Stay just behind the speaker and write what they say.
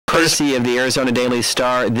Courtesy of the Arizona Daily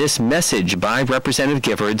Star, this message by Representative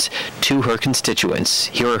Giffords to her constituents.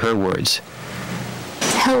 Here are her words.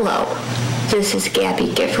 Hello, this is Gabby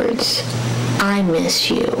Giffiords. I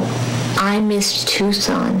miss you. I miss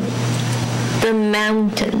Tucson. The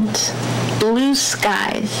mountains, blue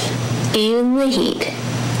skies, even the heat.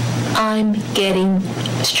 I'm getting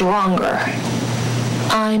stronger.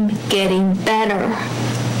 I'm getting better.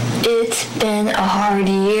 It's been a hard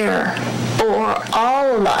year for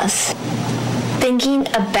all of us. Thinking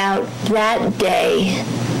about that day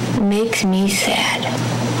makes me sad.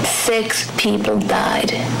 6 people died.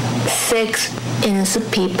 6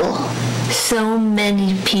 innocent people. So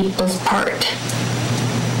many people's part.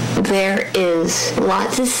 There is a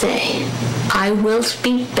lot to say. I will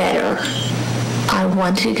speak better. I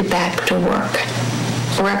want to get back to work.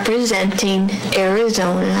 Representing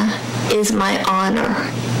Arizona is my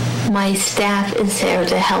honor. My staff is there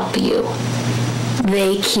to help you.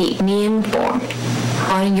 They keep me informed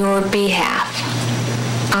on your behalf.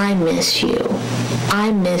 I miss you.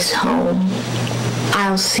 I miss home.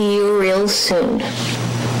 I'll see you real soon.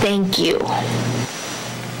 Thank you.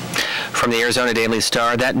 From the Arizona Daily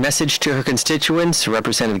Star, that message to her constituents,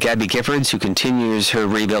 Representative Gabby Giffords, who continues her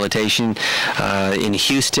rehabilitation in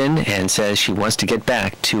Houston and says she wants to get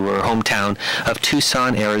back to her hometown of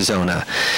Tucson, Arizona.